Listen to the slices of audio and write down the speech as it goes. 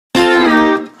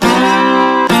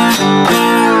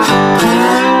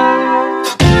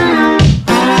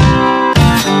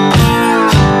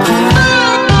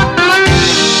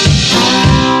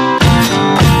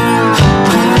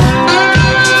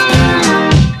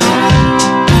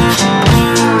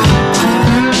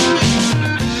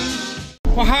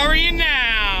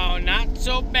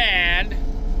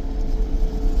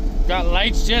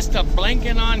a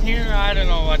blinking on here. I don't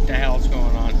know what the hell's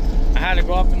going on. I had to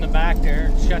go up in the back there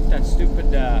and shut that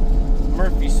stupid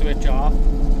Murphy switch off.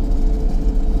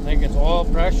 I think it's oil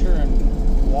pressure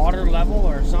and water level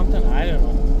or something. I don't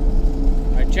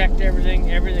know. I checked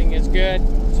everything. Everything is good.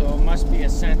 So it must be a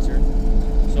sensor.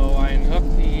 So I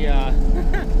unhooked the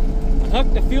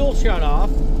unhooked the fuel shut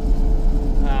off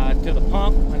to the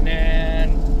pump, and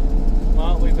then,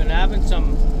 well, we've been having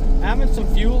some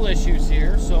fuel issues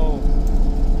here. So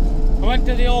I went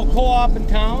to the old co-op in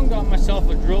town, got myself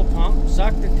a drill pump,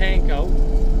 sucked the tank out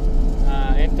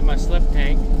into my slip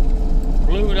tank,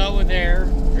 blew it out with air,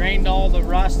 drained all the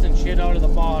rust and shit out of the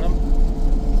bottom,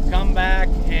 come back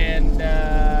and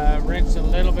rinsed a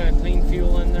little bit of clean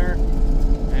fuel in there,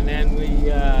 and then we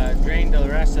drained the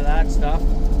rest of that stuff,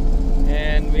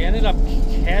 and we ended up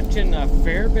catching a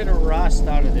fair bit of rust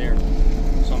out of there.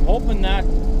 So I'm hoping that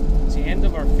it's the end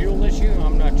of our fuel issue.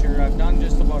 I'm not sure. I've done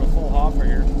just about a full hopper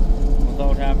here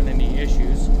without having any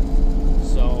issues.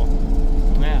 So,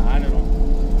 yeah, I don't know.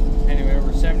 Anyway,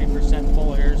 we're 70%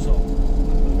 full here, so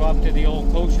we'll go up to the old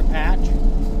kosher patch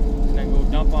and then go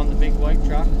dump on the big white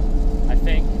truck, I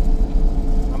think.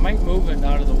 I might move it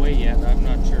out of the way yet, I'm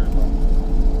not sure, but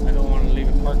I don't want to leave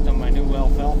it parked on my new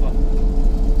alfalfa.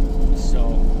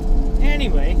 So,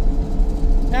 anyway,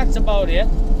 that's about it.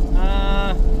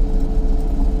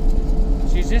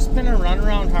 She's just been a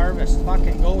runaround harvest.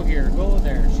 Fucking go here, go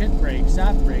there. Shit breaks,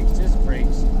 that breaks, this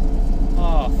breaks.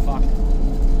 Oh, fuck.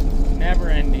 Never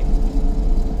ending.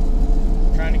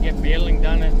 Trying to get baling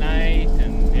done at night,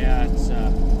 and yeah, it's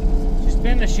just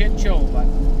been a shit show, but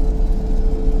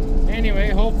anyway,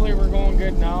 hopefully we're going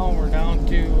good now. We're down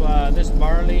to this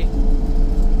barley.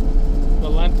 The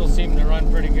lentils seem to run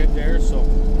pretty good there, so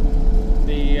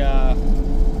the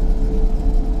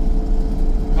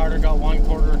Carter got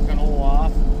 1/4 canola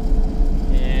off,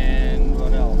 and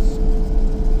what else?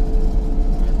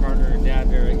 My partner and dad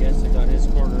there, I guess, they got his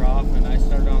quarter off, and I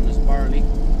started on this barley.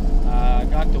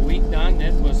 Got the wheat done.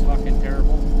 It was fucking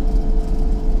terrible.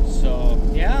 So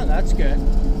yeah, that's good.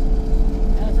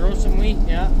 Yeah, grow some wheat.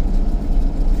 Yeah,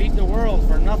 feed the world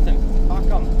for nothing.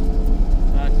 Fuck 'em.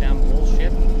 Goddamn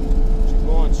bullshit. Should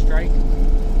go on strike.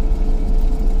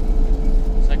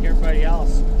 It's like everybody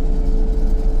else.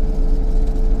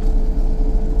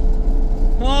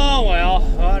 Oh well,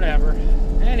 whatever.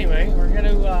 Anyway, we're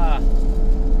gonna go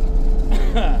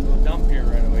dump here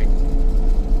right away.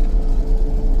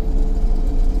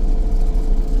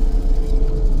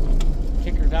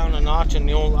 Kick her down a notch on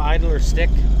the old idler stick.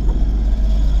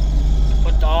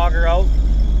 Put the auger out.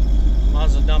 Might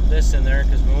as well dump this in there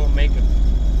because we won't make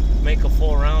a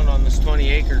full round on this 20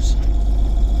 acres.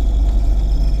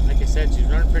 Like I said, she's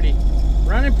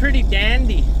running pretty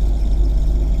dandy.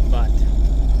 But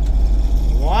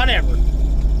whatever.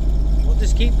 We'll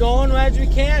just keep going as we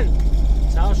can.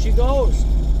 That's how she goes.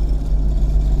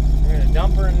 We're gonna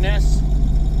dump her in this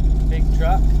big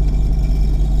truck.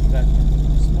 Got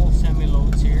small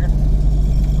semi-loads here.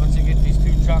 Once I get these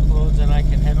 2 truckloads, then I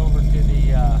can head over to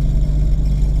the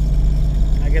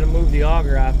I gotta move the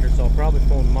auger after, so I'll probably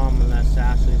phone Mom unless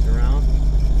Ashley's around.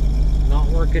 Not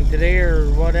working today or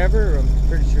whatever. I'm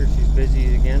pretty sure she's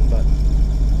busy again, but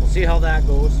we'll see how that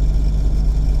goes.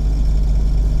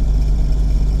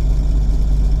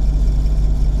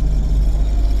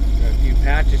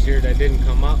 Patches here that didn't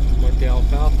come up with the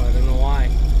alfalfa. I don't know why.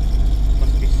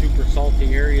 Must be super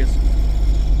salty areas.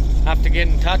 Have to get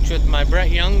in touch with my Brett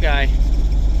Young guy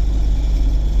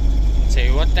and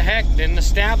say, what the heck, didn't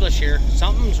establish here,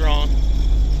 something's wrong.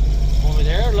 Over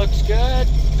there looks good.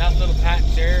 That little patch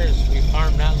there is, we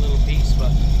farmed that little piece,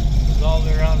 but it's all the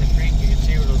way around the creek. You can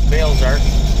see where those bales are. A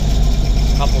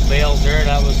couple bales there.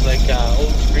 That was like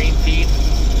oats green feed.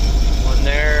 One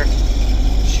there.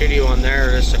 Shitty one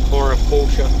there, this Sakura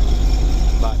Kosha,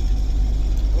 but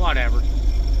whatever.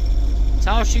 That's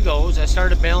how she goes. I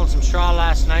started baling some straw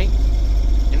last night,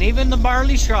 and even the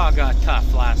barley straw got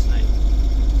tough last night.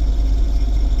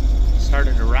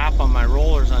 Started to wrap on my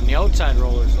rollers, on the outside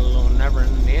rollers, let alone never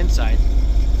in the inside.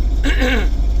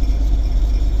 Can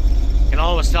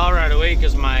always tell right away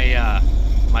because my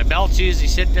my belts usually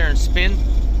sit there and spin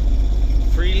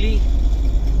freely.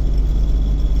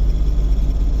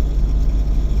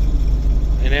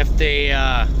 And if they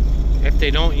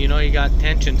don't, you know you got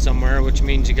tension somewhere, which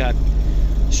means you got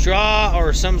straw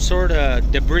or some sort of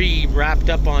debris wrapped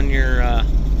up on your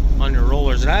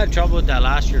rollers. And I had trouble with that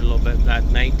last year a little bit that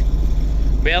night.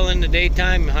 Bale in the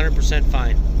daytime, 100%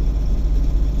 fine.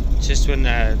 It's just when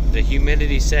the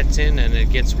humidity sets in and it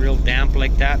gets real damp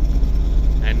like that,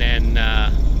 and then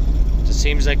it just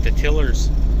seems like the tillers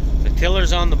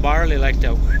on the barley like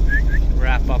to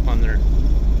wrap up on there.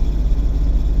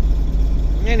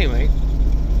 Anyway,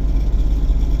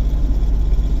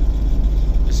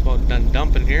 just about done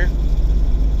dumping here.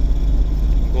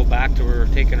 We'll go back to where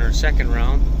we're taking our second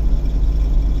round.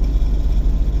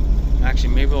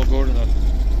 Actually, maybe we'll go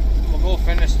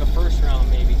finish the first round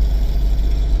maybe.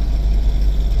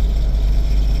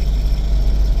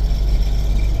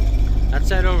 That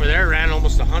side over there ran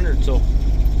almost 100, so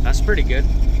that's pretty good.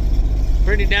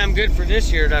 Pretty damn good for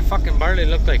this year. That fucking barley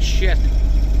looked like shit.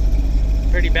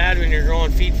 Pretty bad when you're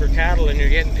growing feed for cattle and you're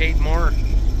getting paid more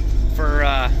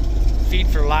for feed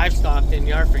for livestock than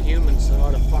you are for humans. So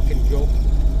what a fucking joke.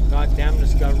 God damn,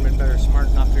 this government better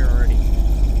smarten up here already.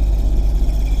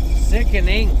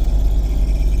 Sickening.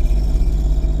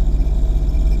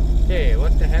 Okay,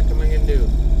 what the heck am I gonna do?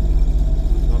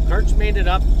 Well, Kurt's made it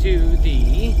up to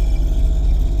the...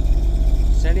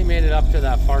 Said he made it up to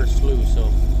that far slough, so...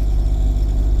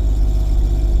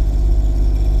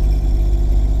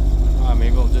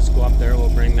 maybe we'll just go up there,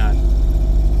 we'll bring that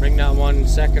one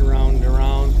second round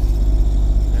around,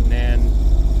 and then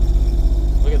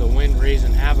look at the wind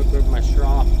raising havoc with my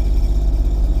straw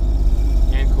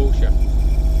and kochia.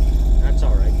 That's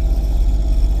alright.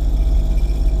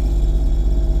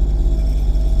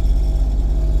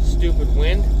 Stupid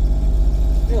wind.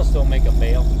 He'll still make a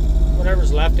bale.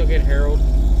 Whatever's left will get harrowed. I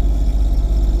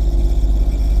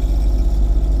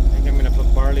think I'm gonna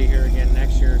put barley here again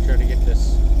next year, try to get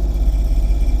this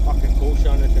fucking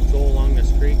kochia under control along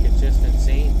this creek. It's just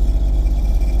insane.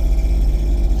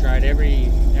 Tried every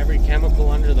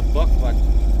chemical under the book, but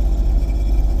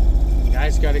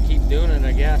guys got to keep doing it,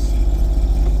 I guess.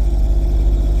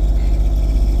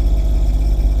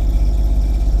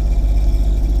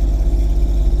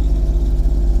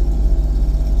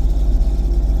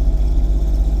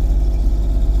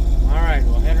 All right,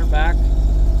 we'll head her back.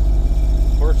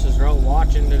 Horses are out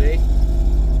watching today.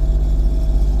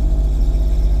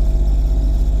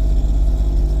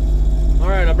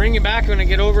 Alright, I'll bring you back when I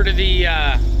get over to the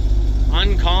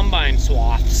uncombined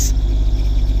swaths.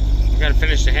 I've got to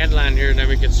finish the headland here and then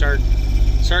we can start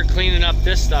cleaning up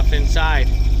this stuff inside.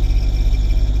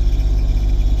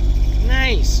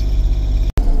 Nice!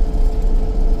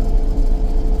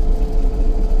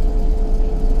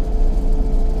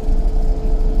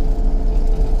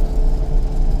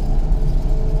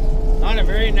 Not a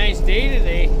very nice day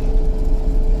today.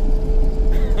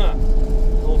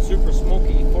 Super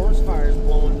smoky forest fires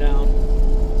blowing down.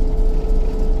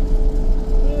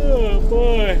 Oh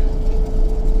boy.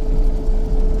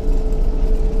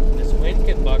 This wind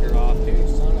can bugger off too,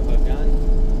 son of a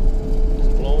gun.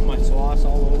 Just blowing my swaths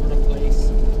all over the place.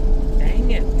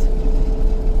 Dang it.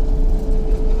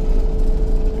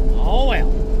 Oh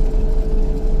well.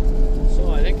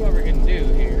 So I think what we're gonna do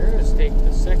here is take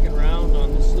the second round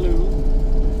on the slough.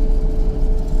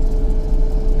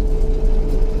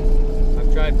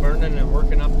 Tried burning and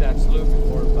working up that slough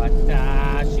before, but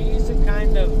she's a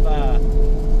kind of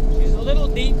she's a little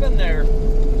deep in there.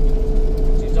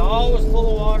 She's always full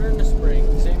of water in the spring.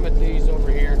 Same with these over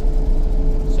here.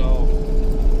 So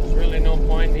there's really no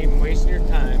point in even wasting your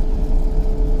time.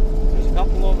 There's a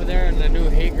couple over there in the new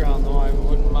hay ground though. I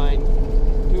wouldn't mind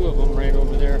 2 of them right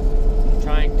over there. I'm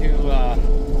trying to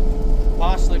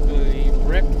possibly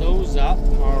rip those up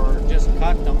or just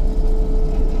cut them.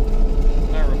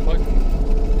 We're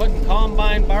putting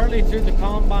combine barley through the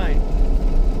combine.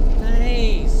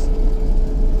 Nice.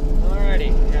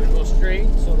 Alrighty, gotta go straight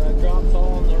so that drops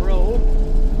all on the road.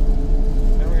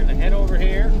 Then we're gonna head over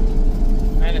here.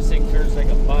 Man, this thing turns like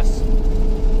a bus.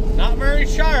 Not very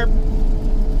sharp.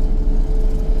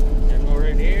 And go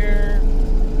right here.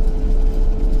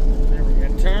 Then we're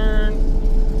gonna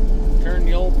turn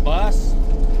the old bus.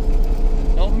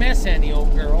 Don't miss any,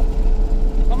 old girl.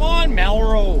 Come on,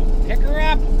 Melrose. Pick her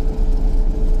up.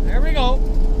 There we go.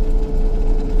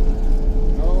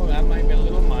 Oh, that might be a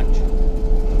little much.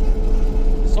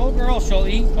 This old girl she'll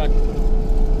eat, but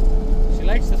she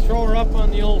likes to throw her up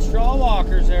on the old straw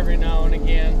walkers every now and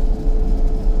again.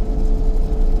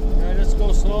 Alright, just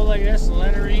go slow like this and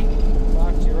let her eat.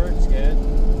 Talk to her, it's good.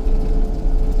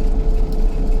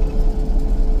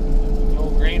 No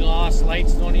grain loss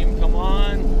lights don't even come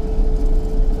on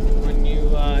when you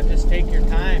just take your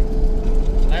time.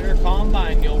 Let her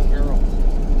combine, the old girl.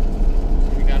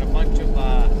 We got a bunch of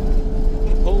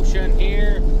kochia in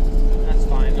here. That's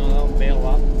fine, no, that'll bail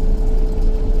up.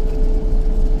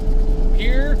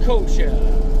 Pure kochia,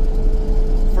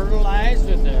 fertilized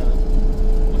with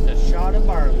a shot of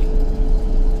barley.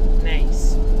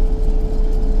 Nice.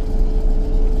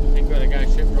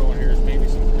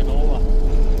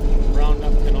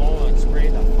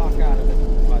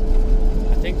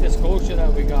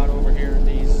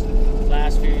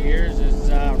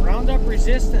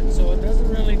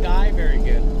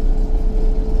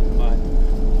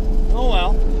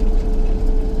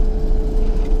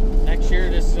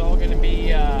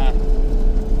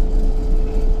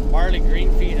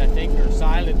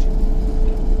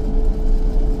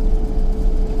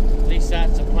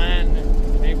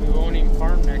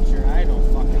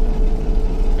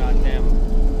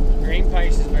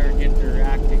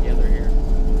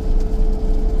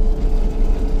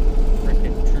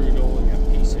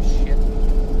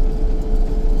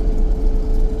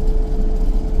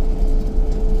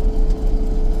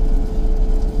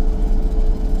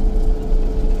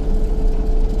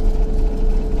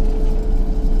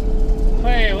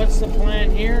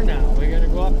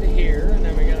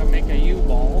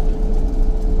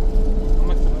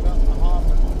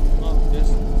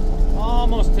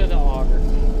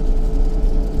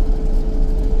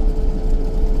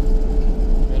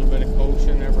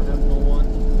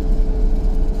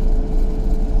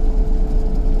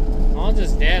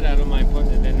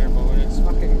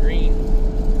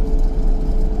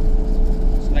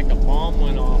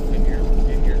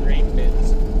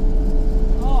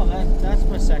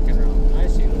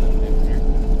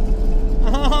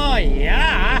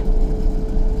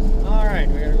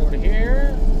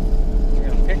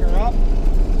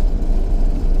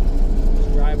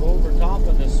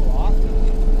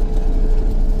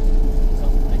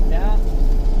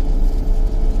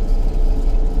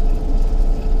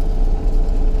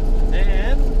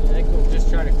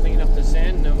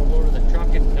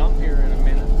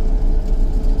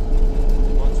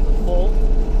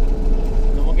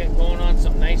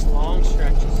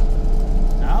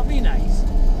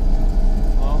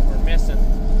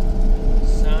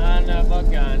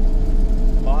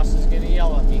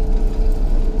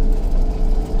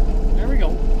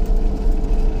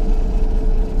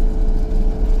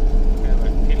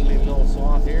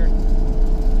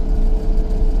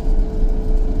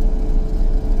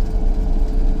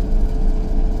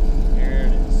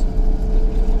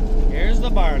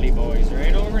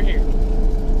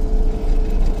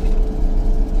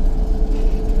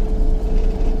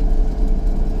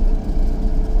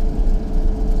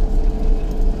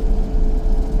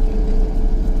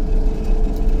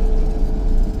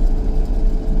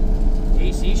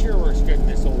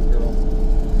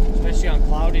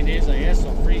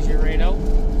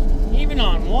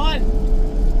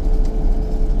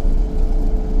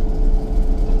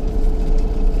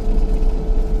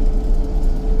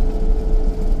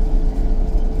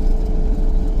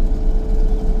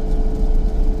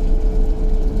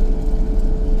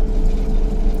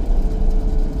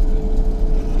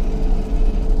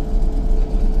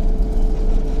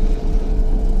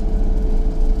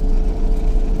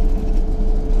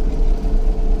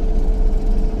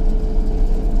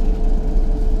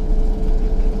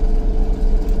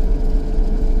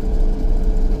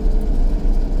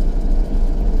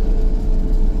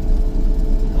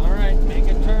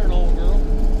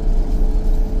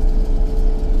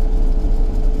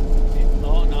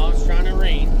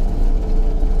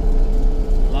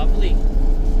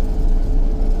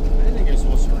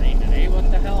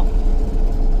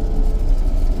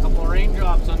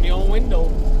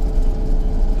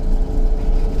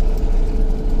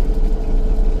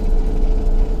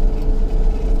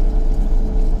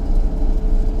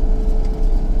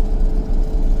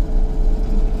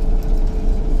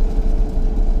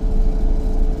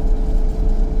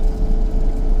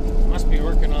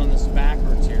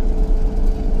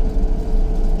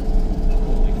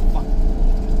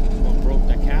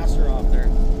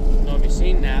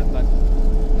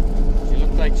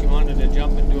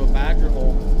 jump into a badger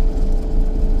hole.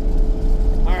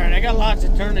 Alright, I got lots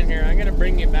of turning here. I'm going to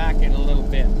bring you back in a little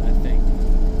bit, I think.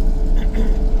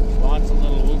 Lots of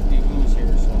little whoop-de-woos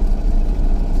here, so.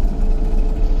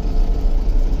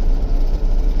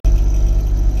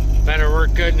 Better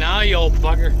work good now, you old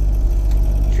bugger.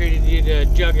 Treated you to a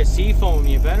jug of seafoam.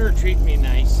 You better treat me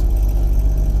nice.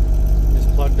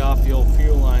 Just plugged off the old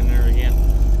fuel line there again.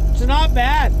 It's not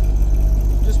bad.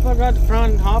 Just plugged out the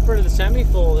front hopper to the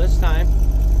semi-full this time.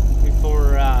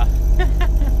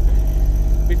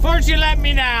 Before she let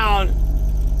me down.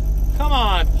 Come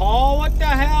on, Paul. What the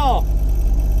hell?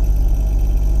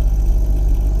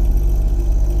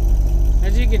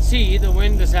 As you can see, the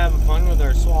wind is having fun with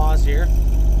our swaths here.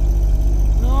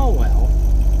 Oh well.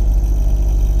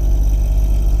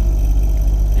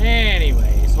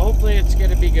 Anyways, hopefully it's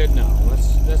gonna be good now.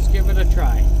 Let's give it a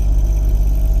try.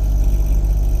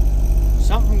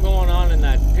 Something going on in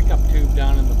that pickup tube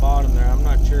down in the bottom there. I'm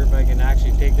not sure if I can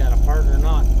actually take that apart or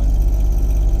not, but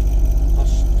I'll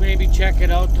maybe check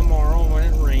it out tomorrow when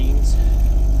it rains.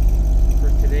 For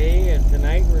today and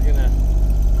tonight, we're gonna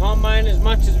combine as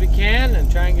much as we can and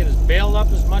try and get us bailed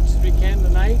up as much as we can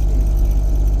tonight,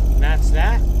 and that's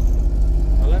that.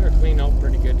 I let her clean out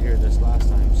pretty good here this last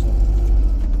time, so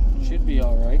should be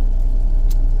all right.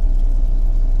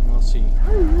 We'll see.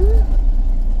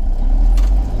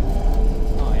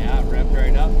 Oh yeah, it revved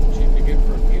right up. Should be good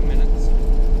for a few minutes.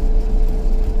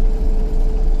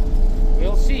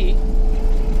 We'll see.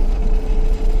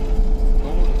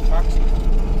 Oh, the truck's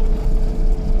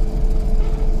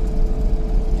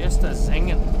just a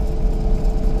zinging.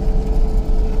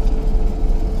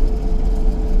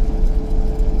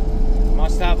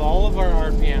 Must have all of our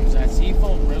RPMs. That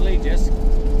seafoam really just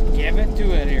give it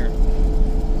to it here.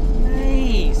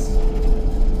 Nice.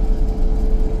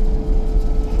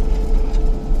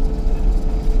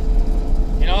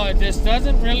 You know, this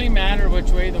doesn't really matter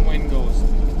which way the wind goes.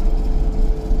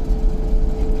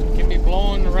 It can be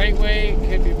blowing the right way, it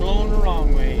could be blowing the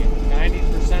wrong way.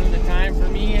 90% of the time for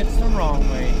me, it's the wrong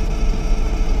way.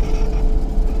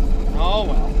 Oh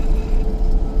well.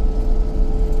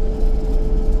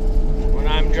 When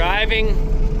I'm driving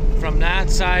from that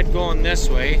side going this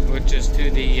way, which is to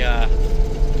the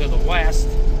west,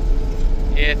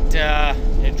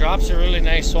 it drops a really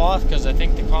nice swath because I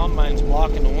think the combine's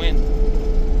blocking the wind.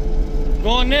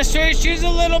 Going this way, she's a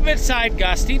little bit side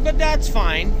gusty, but that's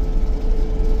fine.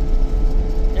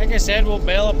 Like I said, we'll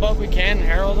bail up what we can,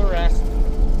 harrow the rest.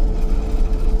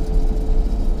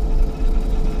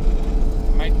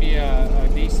 Might be a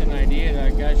decent idea.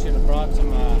 That guy should have brought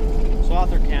some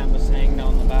swather canvas hanging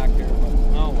down the back there, but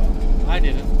oh well, I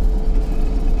didn't.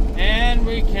 And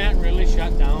we can't really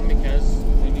shut down because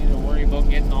we need to worry about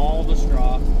getting all the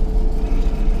straw.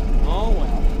 Oh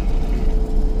well.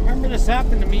 Remember this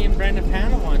happened to me and Brendan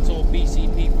Panna once, old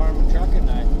BCP Farm Trucking.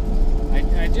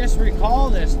 I just recall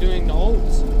this doing the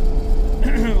oats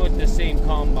with the same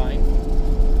combine.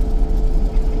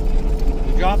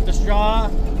 We dropped the straw,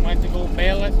 went to go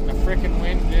bale it, and the frickin'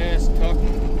 wind just took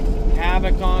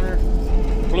havoc on her,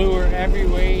 blew her every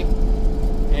way,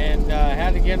 and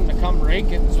had to get him to come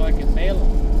rake it so I could bale it.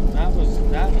 That was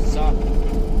suck.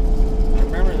 I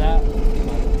remember that.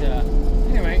 But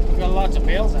anyway, we got lots of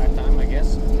bales that time, I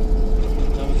guess.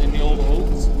 That was in the old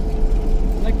oats.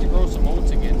 I'd like to grow some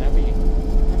oats again. That'd be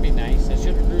nice. I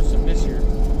should have grew some this year.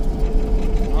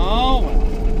 Oh well.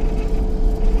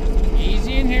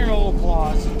 Easy in here, old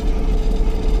Claas.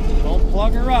 Don't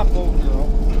plug her up, old girl.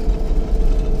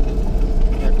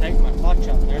 Gotta take my clutch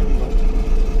up. There we go.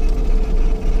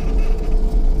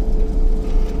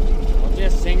 I'll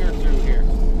just sing her through here.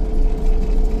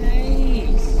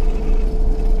 Nice.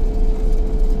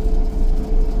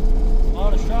 A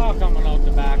lot of straw coming out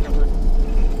the back of her.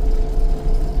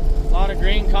 A lot of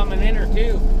grain coming in her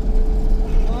too.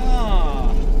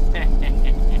 Oh.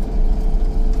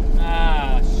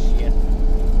 Ah, shit.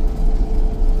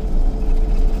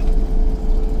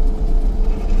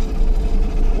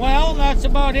 Well, that's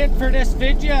about it for this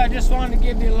video. I just wanted to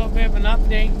give you a little bit of an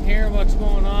update here, what's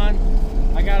going on.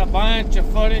 I got a bunch of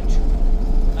footage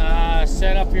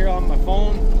set up here on my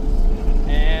phone,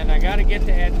 and I got to get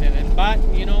to editing it. But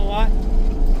you know what?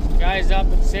 Guys up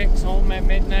at 6, home at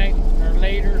midnight or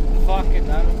later. Fuck it,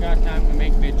 I don't got time to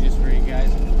make videos for you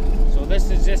guys. So this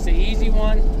is just an easy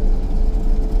one.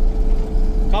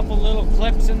 Couple little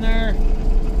clips in there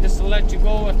just to let you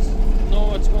know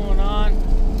what's going on.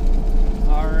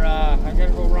 I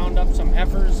gotta go round up some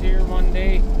heifers here one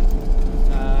day.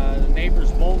 The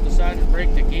neighbor's bull decided to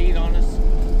break the gate on us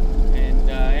and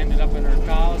ended up in our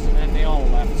cows, and then they all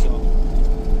left. So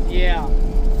yeah,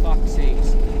 fuck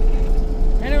sakes.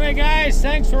 Anyway, guys. guys,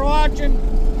 thanks for watching.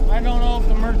 I don't know if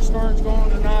the merch store is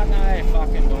going or not. I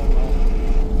fucking don't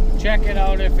know. Check it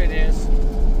out if it is.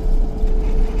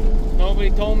 Nobody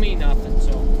told me nothing,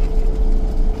 so.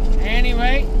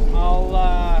 Anyway,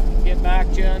 I'll get back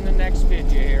to you on the next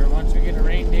video here. Once we get a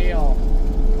rain day, I'll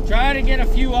try to get a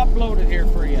few uploaded here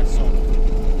for you. So,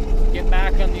 get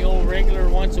back on the old regular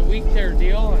once a week there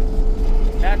deal,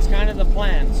 and that's kind of the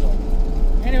plan. So,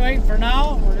 anyway, for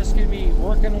now, we're just going to be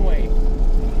working away.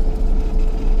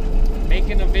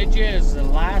 Making a video is the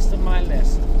last of my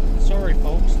list. Sorry,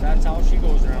 folks, that's how she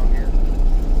goes around here.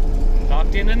 Talk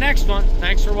to you in the next one.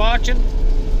 Thanks for watching.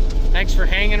 Thanks for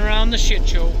hanging around the shit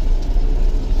show.